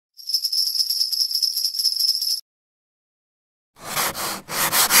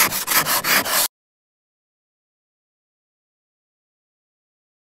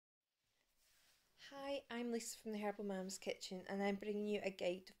Hi, I'm Lisa from the Herbal Mam's Kitchen, and I'm bringing you a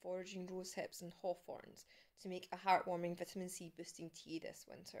guide to foraging rose hips and hawthorns to make a heartwarming vitamin C boosting tea this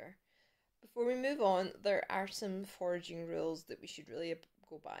winter. Before we move on, there are some foraging rules that we should really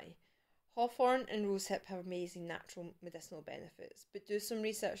go by. Hawthorn and rosehip have amazing natural medicinal benefits, but do some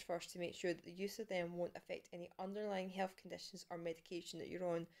research first to make sure that the use of them won't affect any underlying health conditions or medication that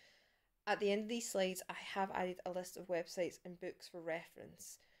you're on. At the end of these slides, I have added a list of websites and books for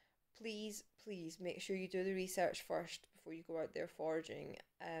reference. Please make sure you do the research first before you go out there foraging.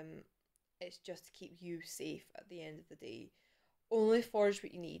 It's just to keep you safe at the end of the day. Only forage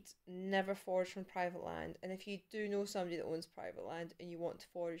what you need, never forage from private land. And if you do know somebody that owns private land and you want to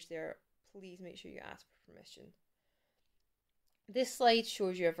forage there, please make sure you ask for permission. This slide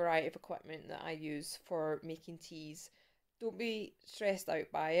shows you a variety of equipment that I use for making teas. Don't be stressed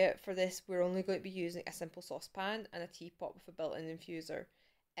out by it. For this, we're only going to be using a simple saucepan and a teapot with a built-in infuser.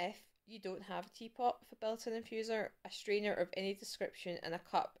 If you don't have a teapot with a built-in infuser, a strainer of any description and a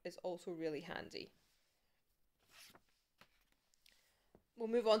cup is also really handy. We'll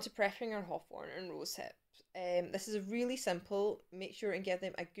move on to prepping our hawthorn and rosehip. This is really simple. Make sure and give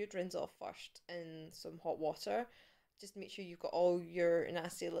them a good rinse off first in some hot water. Just make sure you've got all your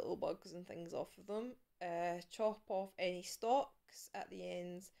nasty little bugs and things off of them. Chop off any stalks at the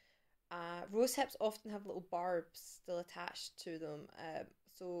ends. Rose hips often have little barbs still attached to them,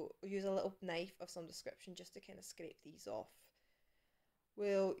 so use a little knife of some description just to kind of scrape these off.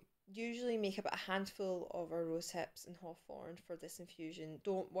 We'll usually make about a handful of our rose hips and hawthorn for this infusion.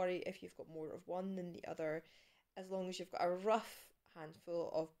 Don't worry if you've got more of one than the other. As long as you've got a rough handful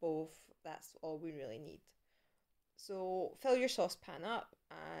of both, that's all we really need. So fill your saucepan up,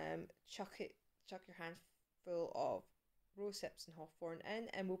 chuck your handful of rose hips and hawthorn in,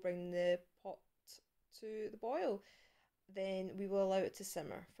 and we'll bring the pot to the boil. Then we will allow it to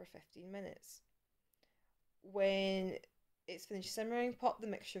simmer for 15 minutes. When it's finished simmering, pop the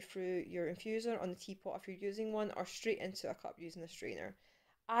mixture through your infuser on the teapot if you're using one, or straight into a cup using a strainer.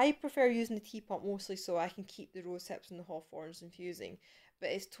 I prefer using the teapot mostly so I can keep the rose hips and the hawthorns infusing, but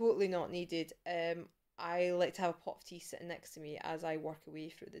it's totally not needed. I like to have a pot of tea sitting next to me as I work away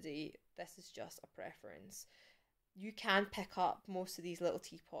through the day. This is just a preference. You can pick up most of these little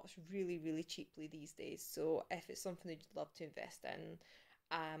teapots really cheaply these days, so if it's something that you'd love to invest in,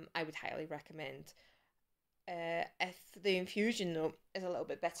 I would highly recommend. If the infusion though is a little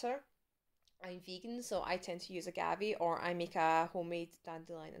bit bitter, I'm vegan, so I tend to use agave, or I make a homemade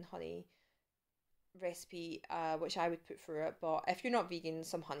dandelion and honey recipe, which I would put through it. But if you're not vegan,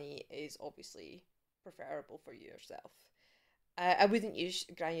 some honey is obviously preferable for you yourself. I wouldn't use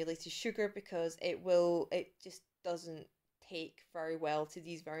granulated sugar because it just doesn't take very well to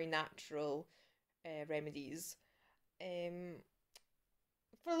these very natural remedies. Um,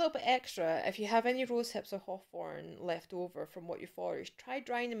 for a little bit extra, if you have any rose hips or hawthorn left over from what you foraged, try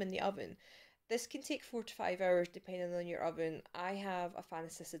drying them in the oven. This can take 4 to 5 hours depending on your oven. I have a fan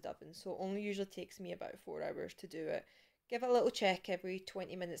assisted oven, so it only usually takes me about 4 hours to do it. Give it a little check every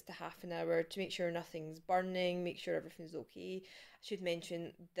 20 minutes to half an hour to make sure nothing's burning, make sure everything's okay. I should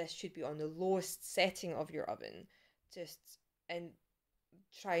mention this should be on the lowest setting of your oven. Just and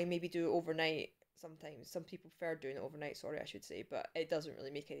try and maybe do it overnight sometimes. Some people prefer doing it overnight, sorry, I should say, but it doesn't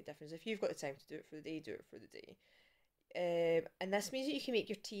really make any difference. If you've got the time to do it for the day, do it for the day. And this means that you can make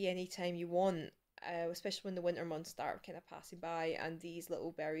your tea anytime you want, especially when the winter months start kind of passing by and these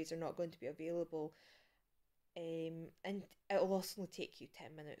little berries are not going to be available. And it'll also only take you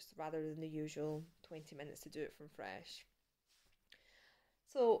 10 minutes rather than the usual 20 minutes to do it from fresh.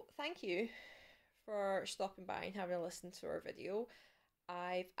 So, thank you for stopping by and having a listen to our video.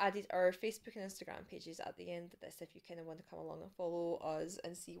 I've added our Facebook and Instagram pages at the end of this if you kind of want to come along and follow us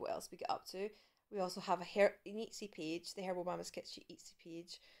and see what else we get up to. We also have an Etsy page, the Herbal Mama's Kitchen Etsy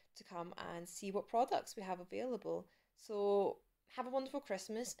page, to come and see what products we have available. So have a wonderful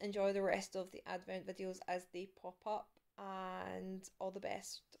Christmas. Enjoy the rest of the Advent videos as they pop up, and all the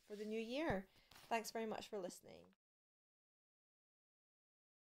best for the new year. Thanks very much for listening.